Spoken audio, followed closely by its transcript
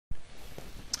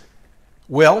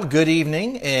Well, good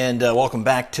evening and welcome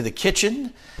back to the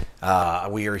kitchen.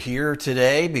 We are here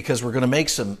today because we're going to make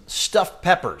some stuffed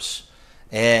peppers.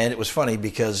 And it was funny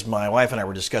because my wife and I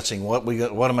were discussing what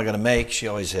am I going to make. She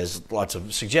always has lots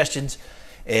of suggestions.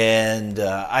 And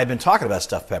I've been talking about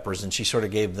stuffed peppers and she sort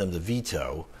of gave them the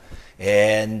veto.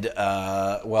 And then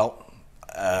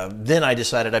I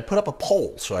decided I'd put up a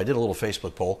poll. So I did a little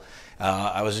Facebook poll.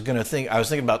 I was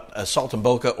thinking about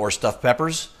saltimbocca or stuffed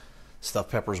peppers.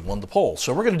 Stuffed peppers won the poll.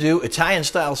 So we're going to do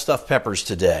Italian-style stuffed peppers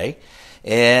today.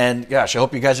 And gosh, I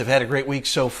hope you guys have had a great week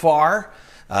so far.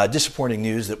 Disappointing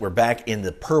news that we're back in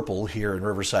the purple here in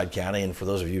Riverside County. And for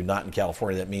those of you not in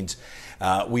California, that means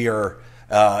we are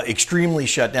extremely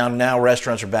shut down. Now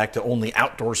restaurants are back to only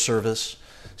outdoor service.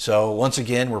 So once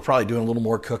again, we're probably doing a little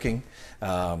more cooking.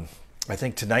 I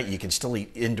think tonight you can still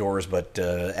eat indoors, but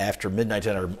after midnight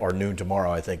or noon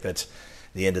tomorrow, I think that's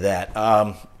the end of that.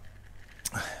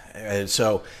 And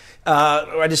so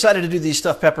I decided to do these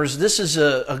stuffed peppers. This is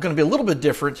going to be a little bit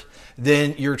different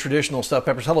than your traditional stuffed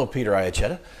peppers. Hello, Peter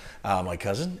Iachetta, my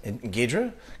cousin, and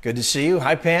Gidra. Good to see you.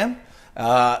 Hi, Pam.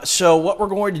 So what we're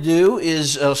going to do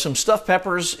is some stuffed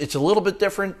peppers. It's a little bit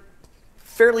different,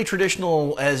 fairly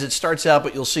traditional as it starts out,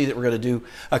 but you'll see that we're going to do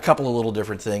a couple of little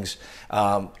different things.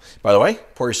 By the way,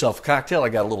 pour yourself a cocktail. I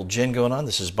got a little gin going on.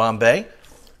 This is Bombay.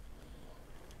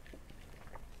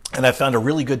 And I found a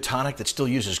really good tonic that still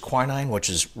uses quinine, which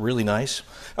is really nice.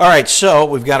 All right, so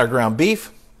we've got our ground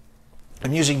beef.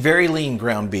 I'm using very lean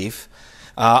ground beef.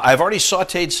 I've already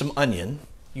sauteed some onion.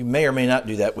 You may or may not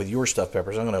do that with your stuffed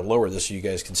peppers. I'm going to lower this so you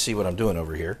guys can see what I'm doing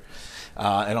over here.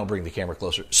 And I'll bring the camera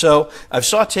closer. So I've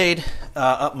sauteed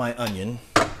up my onion.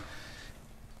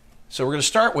 So we're going to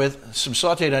start with some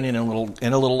sauteed onion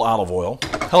in a little olive oil.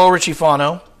 Hello, Richie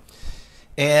Fano.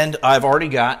 And I've already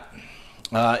got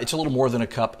it's a little more than a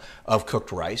cup of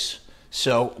cooked rice.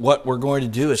 So what we're going to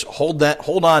do is hold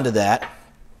on to that.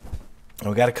 And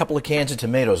we've got a couple of cans of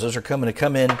tomatoes. Those are going to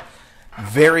come in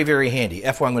very, very handy.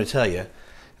 FYI, I'm going to tell you,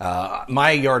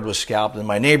 my yard was scalped and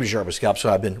my neighbor's yard was scalped, so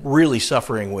I've been really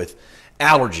suffering with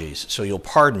allergies. So you'll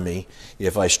pardon me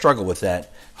if I struggle with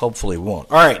that. Hopefully won't.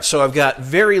 All right, so I've got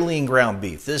very lean ground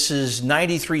beef. This is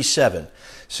 93.7.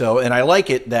 So, and I like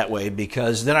it that way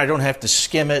because then I don't have to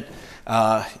skim it.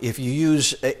 If you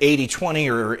use 80-20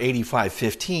 or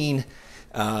 85-15,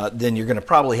 then you're going to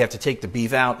probably have to take the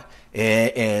beef out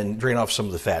and drain off some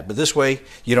of the fat. But this way,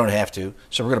 you don't have to.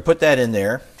 So we're going to put that in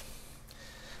there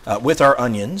with our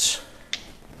onions.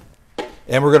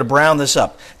 And we're going to brown this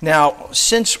up. Now,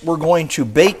 since we're going to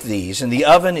bake these, and the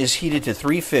oven is heated to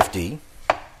 350,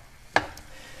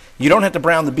 you don't have to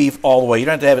brown the beef all the way. You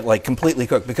don't have to have it like completely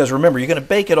cooked because remember, you're going to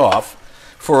bake it off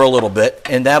for a little bit,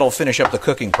 and that'll finish up the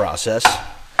cooking process.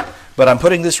 But I'm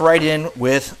putting this right in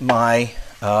with my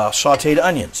sauteed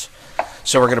onions.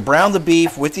 So we're going to brown the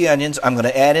beef with the onions. I'm going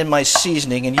to add in my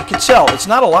seasoning, and you can tell it's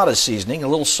not a lot of seasoning, a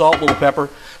little salt, a little pepper,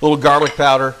 a little garlic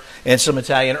powder, and some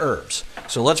Italian herbs.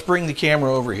 So let's bring the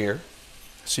camera over here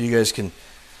so you guys can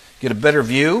get a better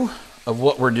view of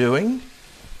what we're doing.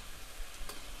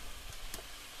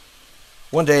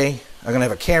 One day, I'm going to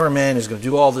have a cameraman who's going to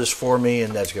do all this for me,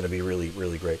 and that's going to be really,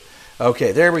 really great.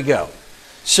 Okay, there we go.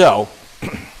 So,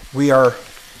 we are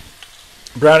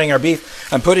browning our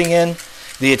beef. I'm putting in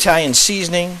the Italian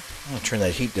seasoning. I'm going to turn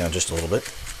that heat down just a little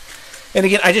bit. And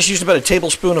again, I just used about a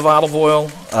tablespoon of olive oil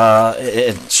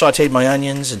and sauteed my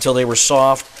onions until they were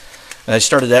soft. And I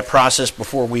started that process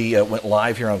before we went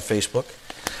live here on Facebook.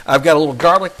 I've got a little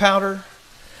garlic powder.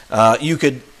 You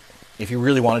could, if you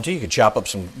really wanted to, you could chop up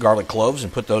some garlic cloves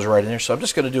and put those right in there. So I'm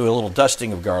just going to do a little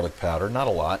dusting of garlic powder, not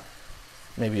a lot,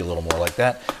 maybe a little more like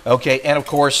that. Okay, and of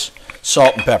course,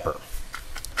 salt and pepper.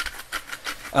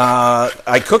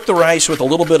 I cooked the rice with a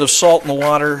little bit of salt in the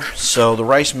water, so the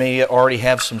rice may already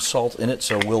have some salt in it,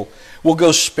 so we'll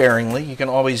go sparingly. You can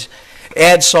always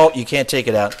add salt, you can't take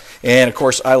it out. And of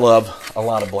course, I love a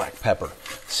lot of black pepper.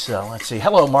 So let's see.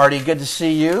 Hello, Marty, good to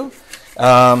see you.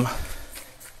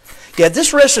 Yeah,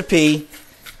 this recipe,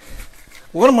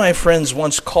 one of my friends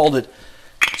once called it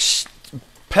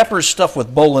peppers stuffed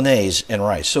with bolognese and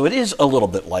rice. So it is a little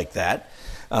bit like that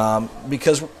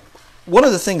because one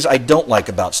of the things I don't like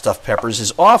about stuffed peppers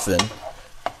is often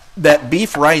that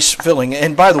beef rice filling.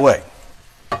 And by the way,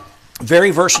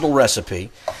 very versatile recipe.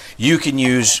 You can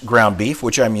use ground beef,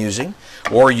 which I'm using,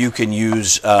 or you can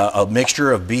use a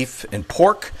mixture of beef and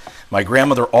pork. My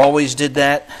grandmother always did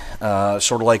that,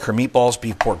 sort of like her meatballs,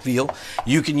 beef, pork, veal.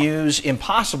 You can use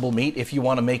impossible meat if you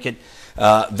want to make it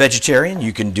vegetarian.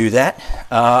 You can do that.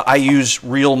 I use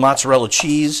real mozzarella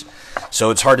cheese,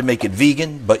 so it's hard to make it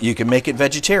vegan, but you can make it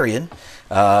vegetarian.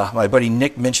 My buddy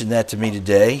Nick mentioned that to me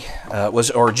today, it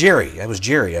was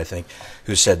Jerry, I think,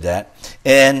 who said that.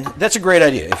 And that's a great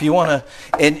idea. If you want to,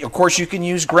 and of course you can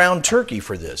use ground turkey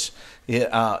for this.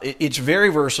 It's very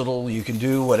versatile. You can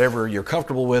do whatever you're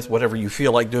comfortable with, whatever you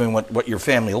feel like doing, what your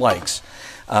family likes.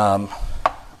 I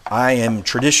am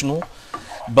traditional,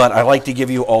 but I like to give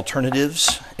you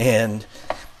alternatives. And,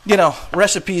 you know,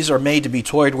 recipes are made to be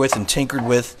toyed with and tinkered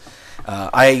with.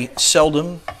 I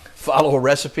seldom follow a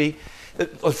recipe.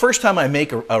 The first time I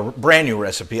make a brand new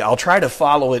recipe, I'll try to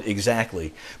follow it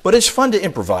exactly. But it's fun to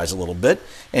improvise a little bit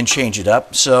and change it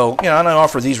up. So, you know, I don't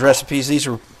offer these recipes. These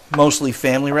are mostly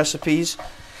family recipes,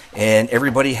 and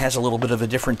everybody has a little bit of a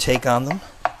different take on them.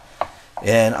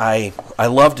 And I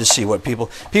love to see what people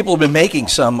have been making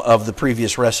some of the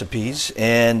previous recipes,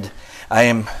 and I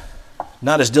am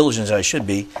not as diligent as I should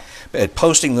be at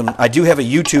posting them. I do have a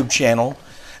YouTube channel.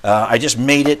 I just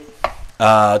made it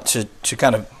to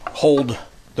kind of hold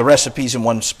the recipes in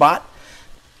one spot.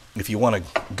 If you want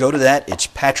to go to that, it's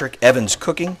Patrick Evans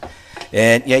Cooking.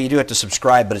 And yeah, you do have to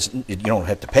subscribe, but you don't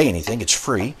have to pay anything. It's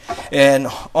free. And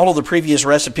all of the previous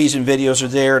recipes and videos are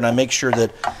there, and I make sure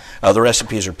that the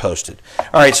recipes are posted.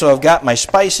 All right, so I've got my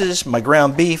spices, my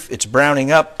ground beef. It's browning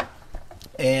up.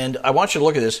 And I want you to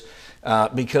look at this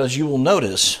because you will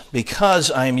notice,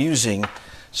 because I'm using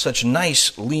such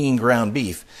nice lean ground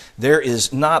beef, there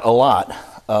is not a lot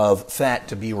of fat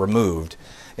to be removed.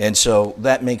 And so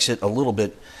that makes it a little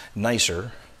bit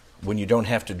nicer when you don't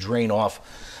have to drain off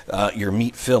your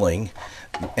meat filling.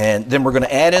 And then we're going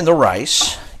to add in the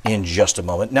rice in just a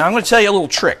moment. Now I'm going to tell you a little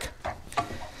trick,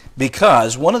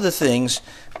 because one of the things,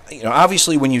 you know,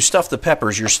 obviously when you stuff the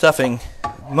peppers, you're stuffing,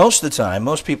 most of the time,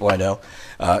 most people I know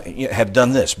have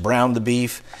done this, browned the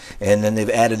beef, and then they've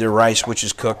added their rice, which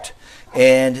is cooked.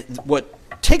 And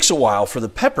what takes a while for the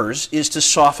peppers is to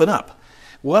soften up.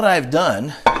 What I've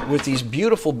done with these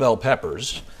beautiful bell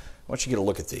peppers, I want you to get a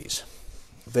look at these.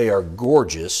 They are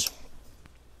gorgeous.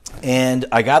 And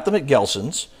I got them at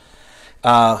Gelson's.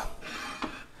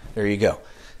 There you go.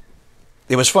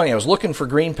 It was funny. I was looking for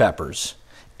green peppers,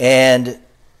 and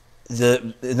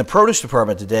in the produce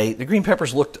department today, the green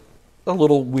peppers looked a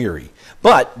little weary.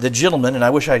 But the gentleman, and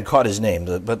I wish I had caught his name,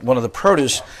 but one of the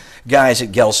produce guys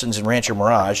at Gelson's in Rancho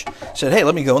Mirage said, hey,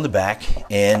 let me go in the back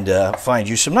and find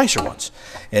you some nicer ones.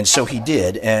 And so he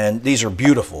did, and these are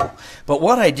beautiful. But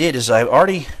what I did is I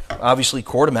already obviously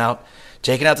cored them out,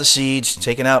 taken out the seeds,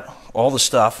 taken out all the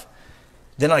stuff.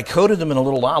 Then I coated them in a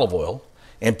little olive oil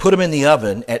and put them in the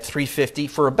oven at 350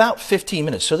 for about 15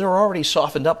 minutes. So they're already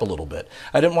softened up a little bit.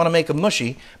 I didn't want to make them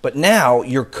mushy, but now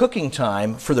your cooking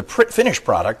time for the finished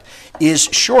product is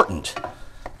shortened,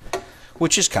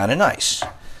 which is kind of nice.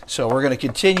 So we're going to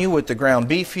continue with the ground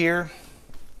beef here.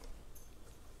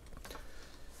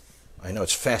 I know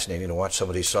it's fascinating to watch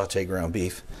somebody saute ground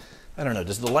beef. I don't know,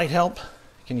 does the light help?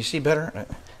 Can you see better?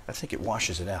 I think it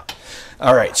washes it out.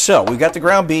 All right, so we got the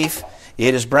ground beef.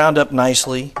 It is browned up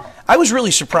nicely. I was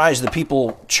really surprised that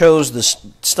people chose the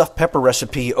stuffed pepper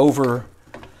recipe over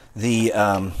the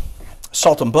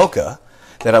saltimbocca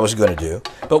that I was going to do,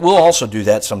 but we'll also do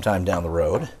that sometime down the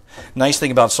road. Nice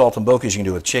thing about saltimbocca is you can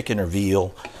do it with chicken or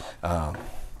veal.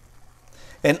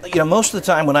 And you know, most of the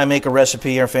time when I make a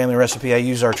recipe, our family recipe, I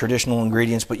use our traditional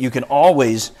ingredients, but you can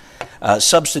always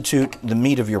substitute the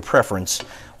meat of your preference.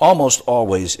 Almost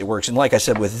always it works. And like I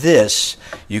said, with this,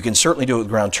 you can certainly do it with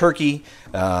ground turkey.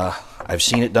 I've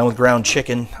seen it done with ground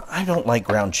chicken. I don't like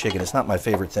ground chicken. It's not my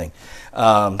favorite thing.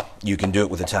 You can do it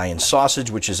with Italian sausage,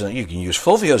 which is, you can use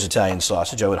Fulvio's Italian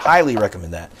sausage. I would highly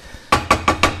recommend that.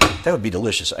 That would be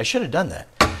delicious. I should have done that.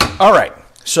 All right,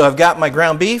 so I've got my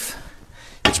ground beef.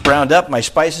 It's browned up. My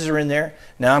spices are in there.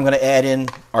 Now I'm going to add in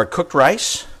our cooked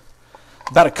rice,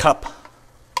 about a cup.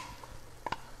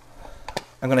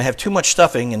 I'm going to have too much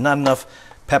stuffing and not enough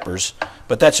peppers,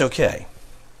 but that's okay.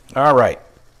 All right.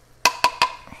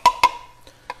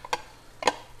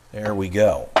 There we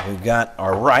go. We've got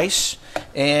our rice,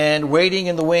 and waiting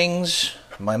in the wings,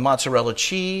 my mozzarella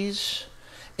cheese,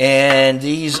 and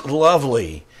these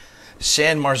lovely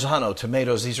San Marzano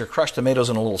tomatoes. These are crushed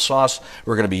tomatoes in a little sauce.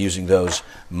 We're going to be using those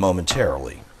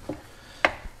momentarily.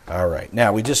 All right,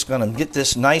 now we're just going to get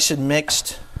this nice and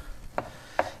mixed,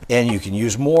 and you can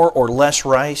use more or less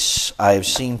rice. I've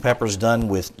seen peppers done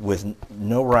with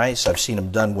no rice. I've seen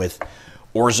them done with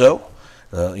orzo,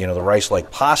 you know, the rice like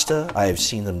pasta. I have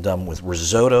seen them done with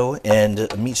risotto and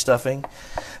meat stuffing.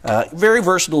 Very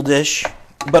versatile dish.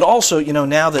 But also, you know,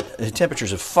 now that the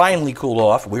temperatures have finally cooled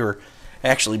off, we were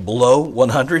actually below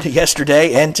 100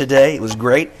 yesterday and today. It was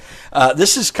great.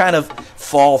 This is kind of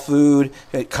fall food,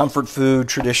 comfort food,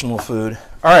 traditional food.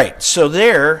 All right, so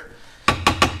there,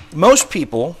 most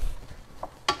people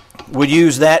would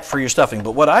use that for your stuffing.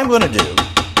 But what I'm going to do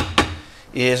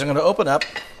is I'm going to open up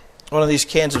one of these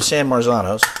cans of San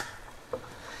Marzanos.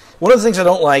 One of the things I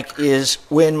don't like is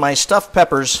when my stuffed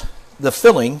peppers, the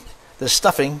filling, the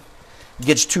stuffing,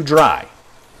 gets too dry.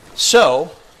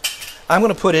 So I'm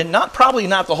going to put in, probably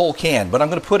not the whole can, but I'm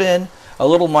going to put in a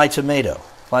little of my tomato,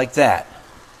 like that.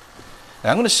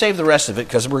 Now I'm going to save the rest of it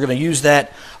because we're going to use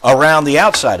that around the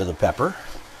outside of the pepper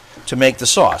to make the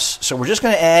sauce. So we're just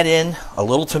going to add in a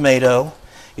little tomato.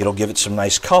 It'll give it some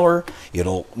nice color.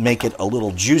 It'll make it a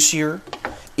little juicier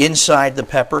inside the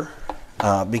pepper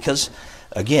because,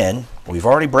 again, we've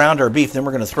already browned our beef. Then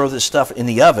we're going to throw this stuff in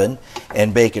the oven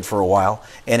and bake it for a while.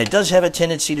 And it does have a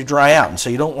tendency to dry out, and so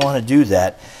you don't want to do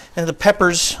that. And the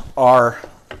peppers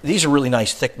these are really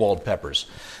nice thick-walled peppers.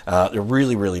 They're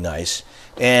really, really nice.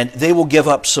 And they will give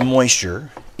up some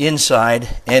moisture inside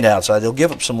and outside. They'll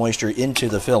give up some moisture into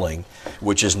the filling,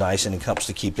 which is nice, and it helps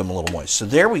to keep them a little moist. So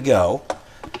there we go.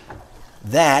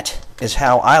 That is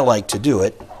how I like to do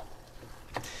it.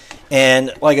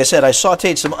 And like I said, I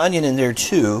sauteed some onion in there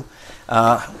too.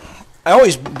 I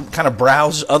always kind of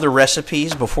browse other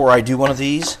recipes before I do one of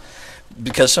these,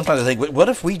 because sometimes I think, what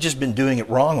if we just been doing it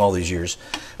wrong all these years?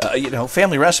 You know,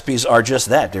 family recipes are just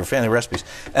that. They're family recipes.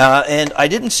 And I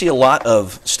didn't see a lot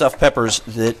of stuffed peppers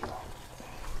that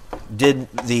did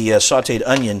the sauteed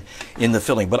onion in the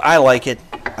filling, but I like it.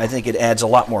 I think it adds a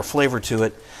lot more flavor to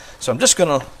it. So I'm just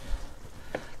going to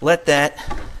let that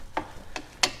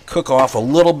cook off a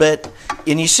little bit.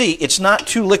 And you see, it's not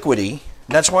too liquidy.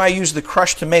 That's why I use the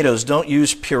crushed tomatoes. Don't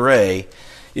use puree.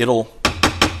 It'll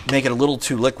make it a little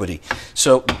too liquidy.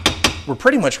 So we're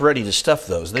pretty much ready to stuff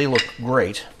those. They look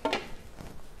great.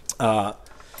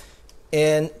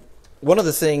 And one of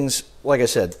the things, like I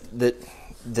said, that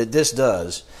this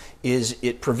does is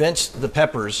it prevents the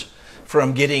peppers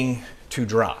from getting too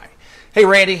dry. Hey,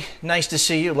 Randy, nice to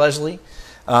see you. Leslie.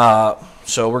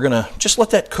 So we're going to just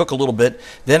let that cook a little bit.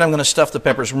 Then I'm going to stuff the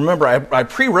peppers. Remember, I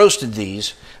pre-roasted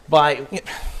these by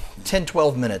 10,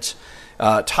 12 minutes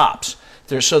tops.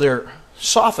 So they're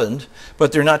softened,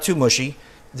 but they're not too mushy.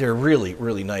 They're really,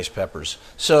 really nice peppers.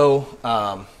 So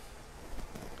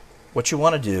what you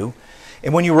want to do,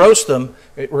 and when you roast them,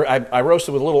 I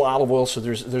roasted with a little olive oil, so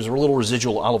there's a little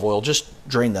residual olive oil. Just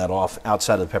drain that off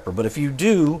outside of the pepper. But if you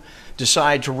do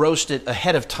decide to roast it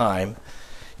ahead of time,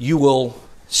 you will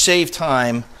save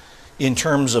time in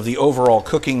terms of the overall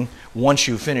cooking once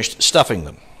you've finished stuffing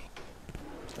them.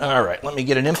 All right, let me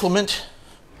get an implement.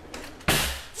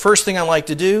 First thing I like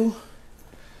to do,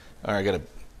 all right, I got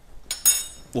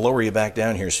to lower you back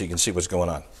down here so you can see what's going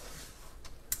on.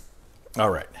 All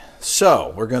right,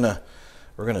 so we're gonna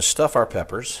stuff our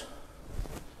peppers.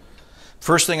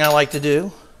 First thing I like to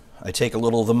do, I take a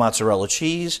little of the mozzarella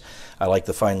cheese. I like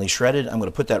the finely shredded. I'm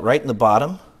going to put that right in the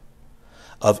bottom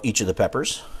of each of the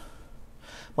peppers.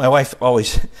 My wife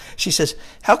always, she says,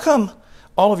 how come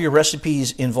all of your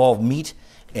recipes involve meat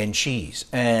and cheese?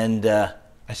 And I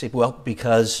say, well,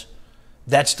 because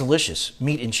that's delicious.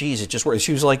 Meat and cheese, it just works.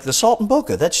 She was like, the salt and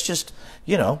boca, that's just,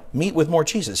 you know, meat with more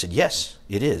cheese. I said, yes,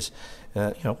 it is.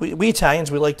 You know, we Italians,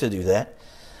 we like to do that.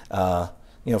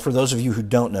 You know, for those of you who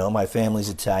don't know, my family's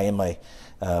Italian. My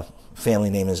family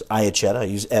name is Iacetta. I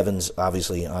use Evans,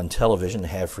 obviously, on television,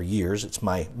 have for years. It's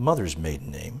my mother's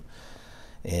maiden name.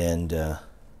 And,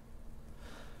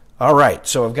 all right,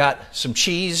 so I've got some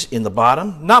cheese in the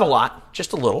bottom. Not a lot,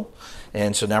 just a little.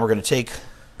 And so now we're going to take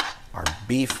our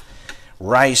beef,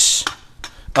 rice,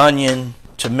 onion,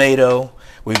 tomato.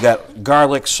 We've got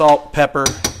garlic, salt, pepper,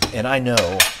 and I know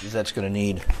that's going to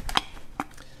need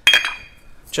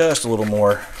just a little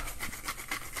more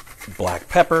black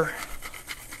pepper.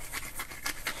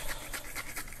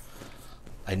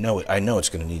 I know it's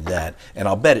going to need that, and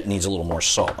I'll bet it needs a little more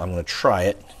salt. I'm going to try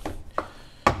it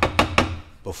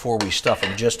before we stuff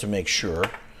them just to make sure.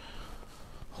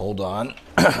 Hold on.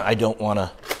 I don't want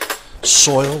to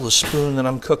soil the spoon that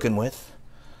I'm cooking with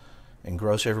and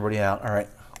gross everybody out. All right.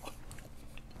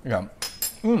 Yeah.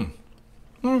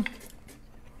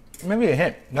 Maybe a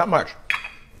hint. Not much.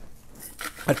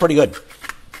 That's pretty good.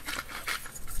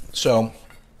 So,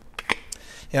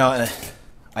 you know,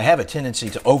 I have a tendency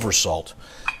to oversalt,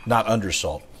 not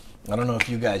undersalt. I don't know if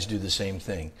you guys do the same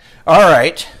thing. All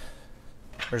right.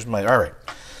 All right.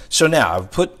 So now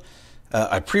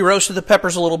I pre-roasted the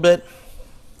peppers a little bit.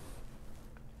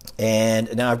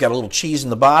 And now I've got a little cheese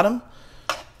in the bottom.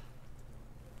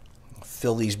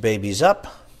 fill these babies up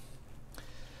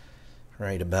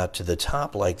right about to the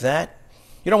top like that.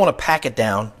 You don't want to pack it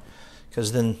down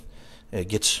because then it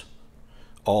gets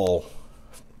all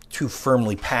too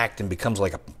firmly packed and becomes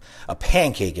like a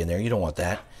pancake in there. You don't want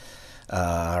that.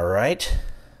 All right,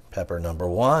 pepper number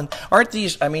 1. Aren't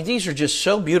these, I mean, these are just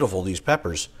so beautiful, these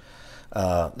peppers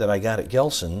that I got at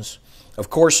Gelson's.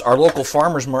 Of course, our local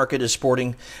farmers market is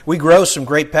sporting, we grow some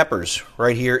great peppers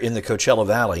right here in the Coachella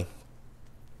Valley.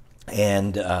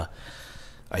 And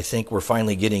I think we're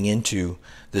finally getting into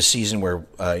the season where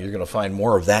you're going to find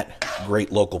more of that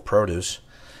great local produce.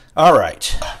 All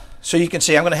right, so you can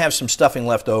see I'm going to have some stuffing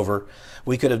left over.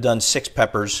 We could have done 6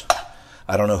 peppers.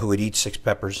 I don't know who would eat 6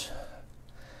 peppers.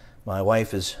 My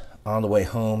wife is on the way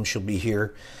home. She'll be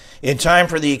here in time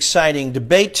for the exciting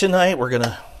debate tonight. We're going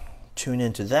to tune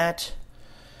into that,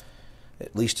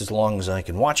 at least as long as I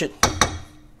can watch it.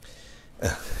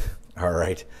 All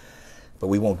right, but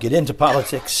we won't get into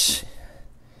politics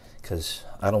because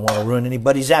I don't want to ruin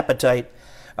anybody's appetite.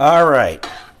 All right,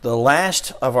 the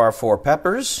last of our 4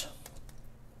 peppers.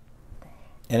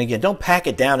 And again, don't pack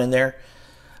it down in there.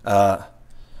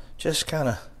 Just kind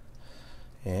of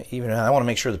even out. I want to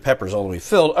make sure the pepper's all the way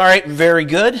filled. All right, very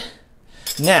good.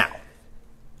 Now,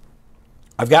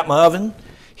 I've got my oven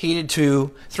heated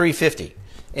to 350.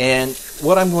 And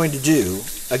what I'm going to do,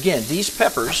 again, these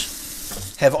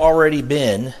peppers have already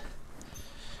been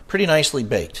pretty nicely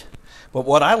baked. But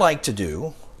what I like to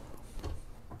do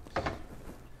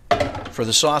for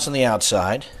the sauce on the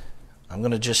outside, I'm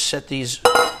going to just set these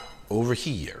over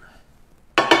here.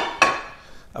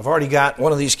 I've already got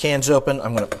one of these cans open.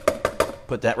 I'm going to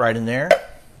put that right in there.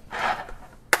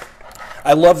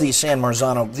 I love these San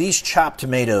Marzano. These chopped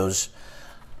tomatoes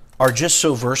are just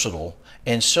so versatile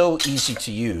and so easy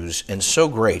to use and so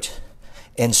great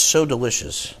and so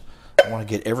delicious. I want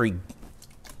to get every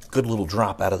good little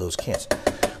drop out of those cans.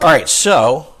 All right,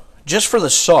 so just for the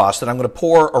sauce that I'm going to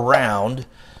pour around,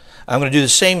 I'm going to do the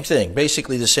same thing,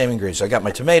 basically the same ingredients. I got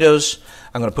my tomatoes.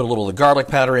 I'm going to put a little of the garlic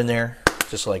powder in there,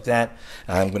 just like that.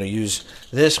 I'm going to use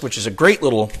this, which is a great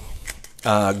little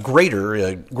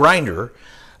grinder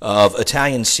of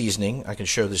Italian seasoning. I can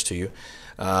show this to you.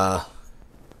 Can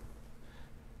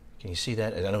you see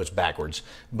that? I know it's backwards,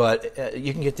 but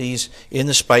you can get these in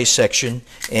the spice section,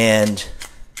 and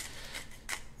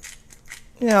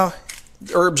you know,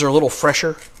 herbs are a little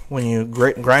fresher when you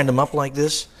grind them up like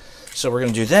this. So we're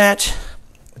going to do that.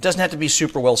 It doesn't have to be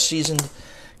super well seasoned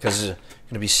because it's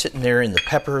going to be sitting there in the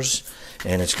peppers,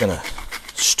 and it's going to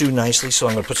stew nicely. So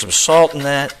I'm going to put some salt in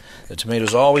that. The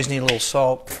tomatoes always need a little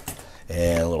salt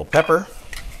and a little pepper,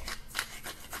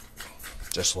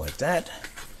 just like that.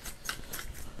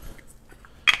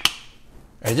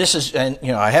 And this is, and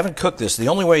you know, I haven't cooked this. The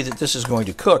only way that this is going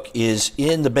to cook is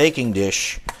in the baking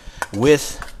dish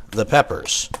with the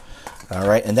peppers. All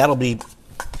right, and that'll be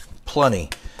plenty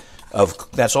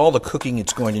of, that's all the cooking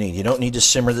it's going to need. You don't need to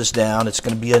simmer this down. It's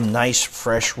going to be a nice,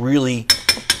 fresh, really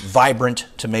vibrant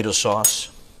tomato sauce.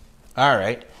 All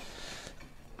right.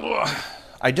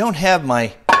 I don't have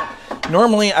my,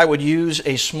 normally I would use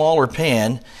a smaller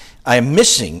pan. I am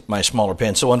missing my smaller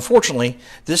pan, so unfortunately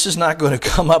this is not going to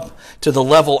come up to the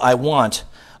level I want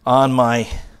on my,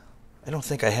 I don't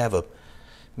think I have a,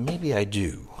 maybe I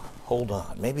do. Hold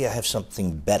on, maybe I have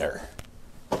something better.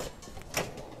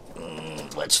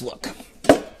 Let's look.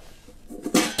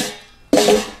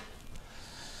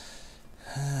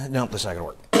 Nope, that's not going to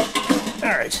work. All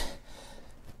right.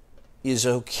 Is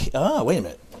okay. Oh, wait a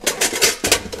minute.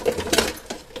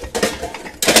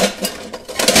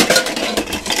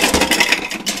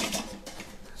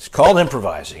 It's called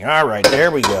improvising. All right,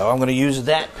 there we go. I'm going to use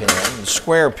that pan, the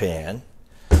square pan.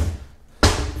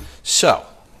 So,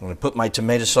 I'm going to put my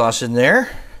tomato sauce in there.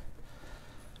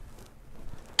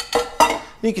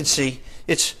 You can see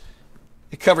it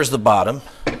covers the bottom.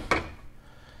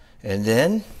 And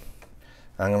then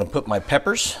I'm going to put my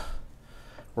peppers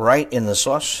right in the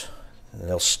sauce. And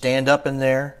they'll stand up in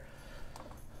there,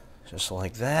 just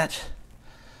like that.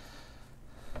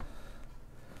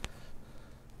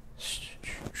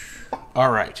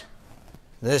 All right.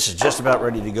 This is just about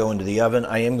ready to go into the oven.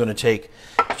 I am going to take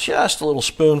just a little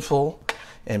spoonful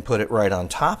and put it right on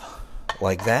top,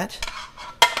 like that.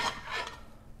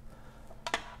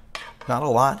 Not a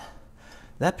lot.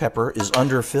 That pepper is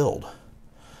underfilled.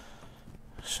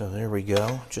 So there we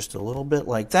go. Just a little bit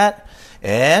like that.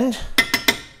 And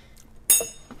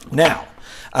now,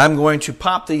 I'm going to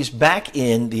pop these back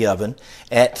in the oven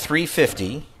at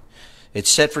 350. It's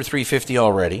set for 350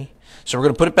 already. So we're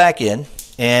going to put it back in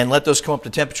and let those come up to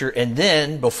temperature. And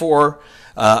then before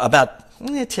about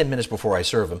 10 minutes before I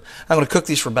serve them. I'm going to cook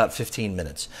these for about 15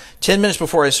 minutes. 10 minutes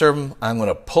before I serve them, I'm going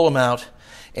to pull them out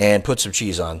and put some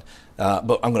cheese on.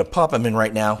 But I'm going to pop them in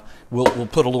right now. We'll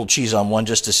put a little cheese on one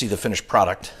just to see the finished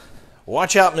product.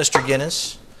 Watch out, Mr.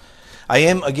 Guinness. I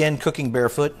am, again, cooking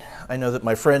barefoot. I know that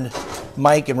my friend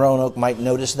Mike in Roanoke might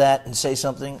notice that and say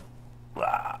something.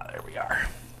 There we are.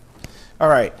 All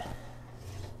right.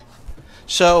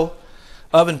 So,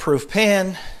 oven-proof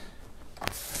pan.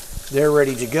 They're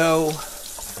ready to go.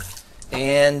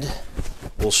 And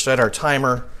we'll set our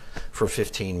timer for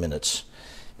 15 minutes.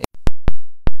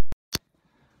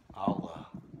 I'll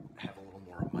have a little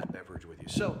more of my beverage with you.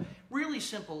 So, really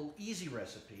simple, easy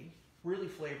recipe, really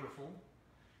flavorful.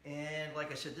 And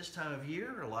like I said, this time of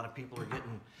year, a lot of people are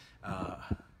getting,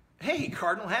 hey,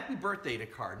 Cardinal, happy birthday to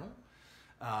Cardinal.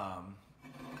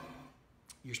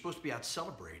 You're supposed to be out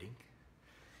celebrating.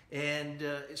 And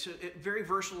it's a very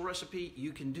versatile recipe.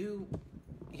 You can do,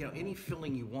 any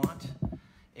filling you want.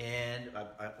 And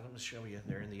let me show you.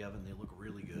 They're in the oven. They look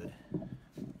really good.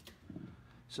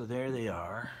 So there they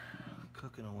are,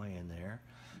 cooking away in there.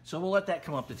 So we'll let that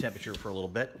come up to temperature for a little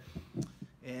bit.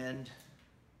 And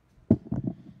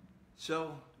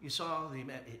so you saw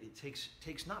it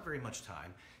takes not very much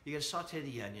time. You got to saute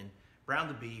the onion, brown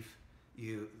the beef.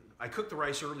 I cooked the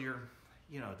rice earlier.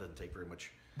 It doesn't take very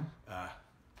much.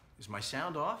 Is my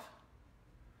sound off?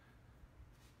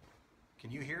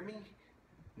 Can you hear me?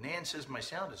 Nan says my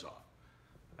sound is off.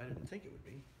 I didn't think it would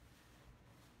be.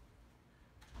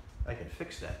 I can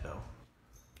fix that though.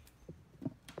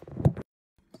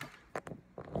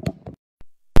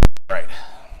 All right.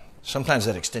 Sometimes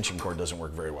that extension cord doesn't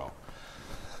work very well.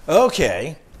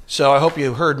 Okay, so I hope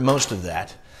you heard most of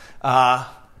that.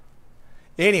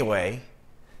 Anyway,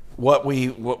 what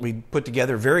we put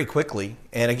together very quickly,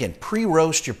 and again,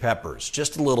 pre-roast your peppers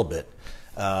just a little bit,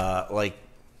 like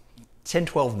 10,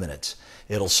 12 minutes.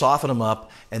 It'll soften them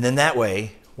up, and then that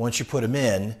way, once you put them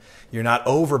in, you're not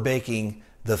over baking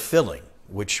the filling,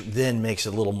 which then makes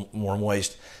it a little more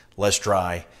moist, less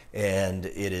dry, and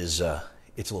it's a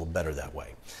little better that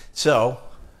way. So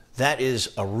that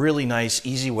is a really nice,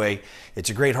 easy way. It's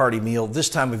a great hearty meal. This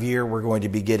time of year, we're going to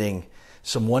be getting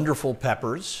some wonderful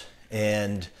peppers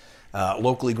and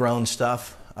locally grown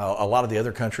stuff. A lot of the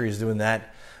other countries doing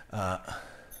that.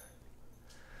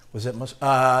 Was it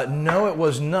no, it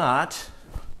was not.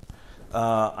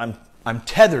 I'm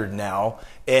tethered now,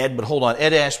 Ed, but hold on.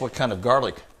 Ed asked what kind of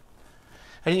garlic.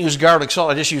 I didn't use garlic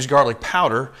salt, I just used garlic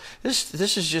powder. This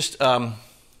is just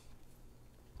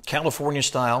California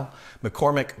style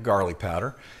McCormick garlic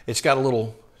powder. It's got a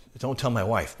little, don't tell my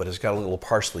wife, but it's got a little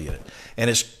parsley in it. And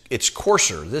it's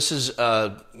coarser. This is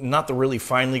not the really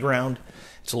finely ground.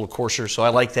 It's a little coarser, so I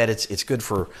like that. It's good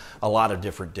for a lot of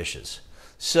different dishes.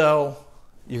 So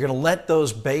you're going to let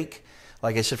those bake,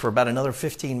 like I said, for about another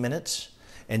 15 minutes.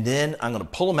 And then I'm going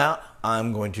to pull them out.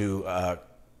 I'm going to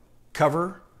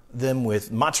cover them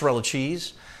with mozzarella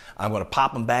cheese. I'm going to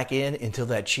pop them back in until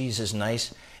that cheese is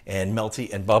nice and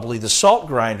melty and bubbly. The salt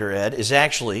grinder, Ed, is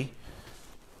actually,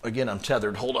 again, I'm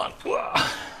tethered. Hold on.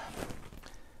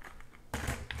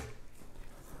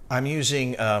 I'm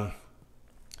using,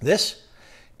 this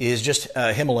is just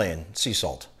Himalayan sea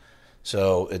salt.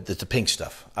 So it's the pink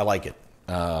stuff. I like it.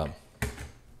 I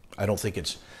don't think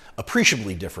it's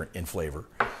appreciably different in flavor.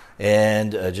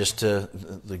 And just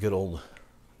the good old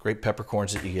great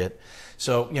peppercorns that you get.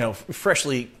 So,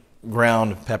 freshly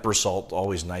ground pepper, salt,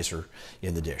 always nicer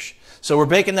in the dish. So we're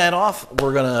baking that off.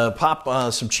 We're going to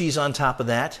pop some cheese on top of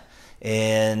that.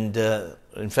 And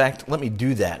in fact, let me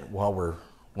do that while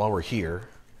we're here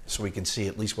so we can see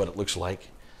at least what it looks like.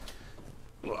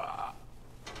 There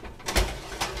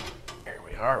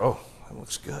we are. Oh, that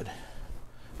looks good.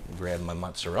 Grab my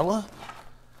mozzarella.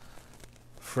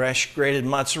 Fresh grated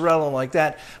mozzarella like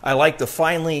that. I like the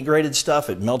finely grated stuff.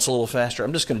 It melts a little faster.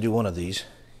 I'm just going to do one of these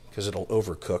because it'll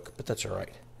overcook, but that's all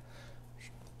right.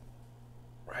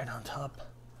 Right on top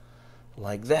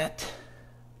like that.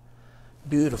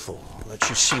 Beautiful. Let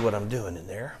you see what I'm doing in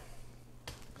there.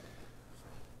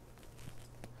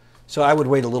 So I would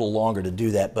wait a little longer to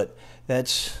do that, but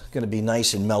that's going to be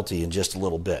nice and melty in just a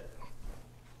little bit.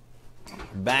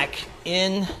 Back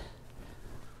in.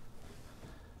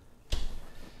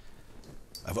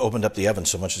 I've opened up the oven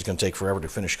so much it's going to take forever to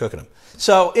finish cooking them.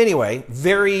 So anyway,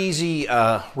 very easy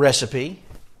recipe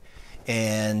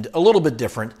and a little bit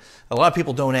different. A lot of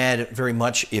people don't add very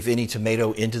much, if any,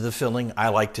 tomato into the filling. I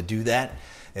like to do that.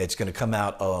 It's going to come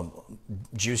out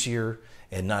juicier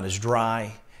and not as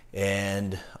dry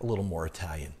and a little more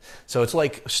Italian. So it's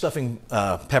like stuffing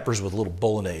peppers with a little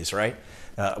bolognese, right?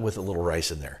 With a little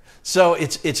rice in there. So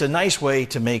it's a nice way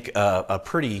to make a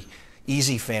pretty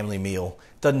easy family meal.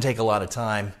 Doesn't take a lot of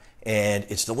time, and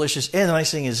it's delicious. And the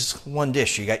nice thing is it's one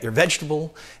dish. You got your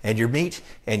vegetable and your meat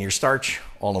and your starch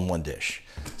all in one dish.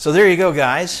 So there you go,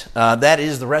 guys. That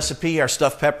is the recipe, our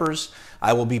stuffed peppers.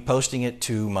 I will be posting it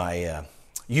to my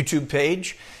YouTube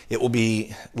page. It will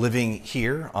be living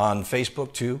here on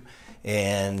Facebook too.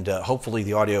 And hopefully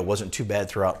the audio wasn't too bad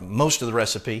throughout most of the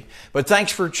recipe. But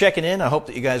thanks for checking in. I hope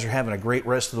that you guys are having a great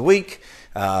rest of the week.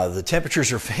 The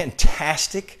temperatures are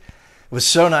fantastic. It was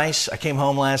so nice. I came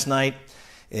home last night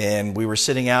and we were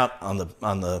sitting out on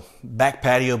the back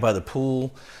patio by the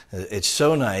pool. It's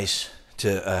so nice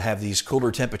to have these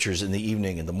cooler temperatures in the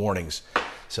evening and the mornings.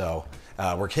 So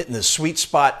we're hitting the sweet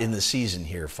spot in the season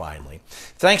here finally.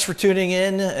 Thanks for tuning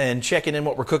in and checking in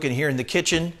what we're cooking here in the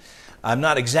kitchen. I'm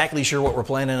not exactly sure what we're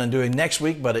planning on doing next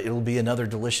week, but it'll be another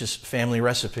delicious family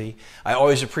recipe. I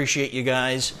always appreciate you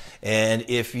guys, and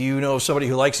if you know somebody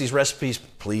who likes these recipes,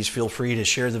 please feel free to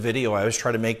share the video. I always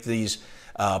try to make these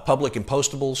public and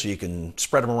postable so you can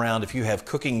spread them around. If you have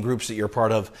cooking groups that you're a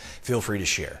part of, feel free to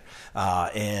share.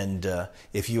 And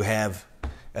if you have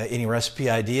any recipe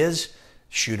ideas,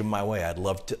 shoot them my way. I'd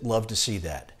love to see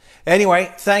that.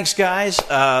 Anyway, thanks guys.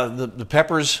 The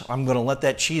peppers, I'm going to let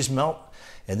that cheese melt.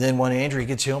 And then when Andrea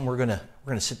gets home, we're gonna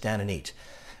sit down and eat.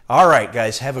 All right,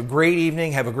 guys, have a great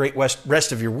evening. Have a great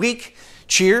rest of your week.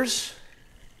 Cheers.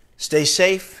 Stay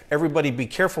safe. Everybody be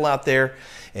careful out there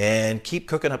and keep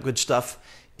cooking up good stuff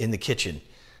in the kitchen.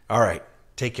 All right,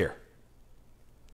 take care.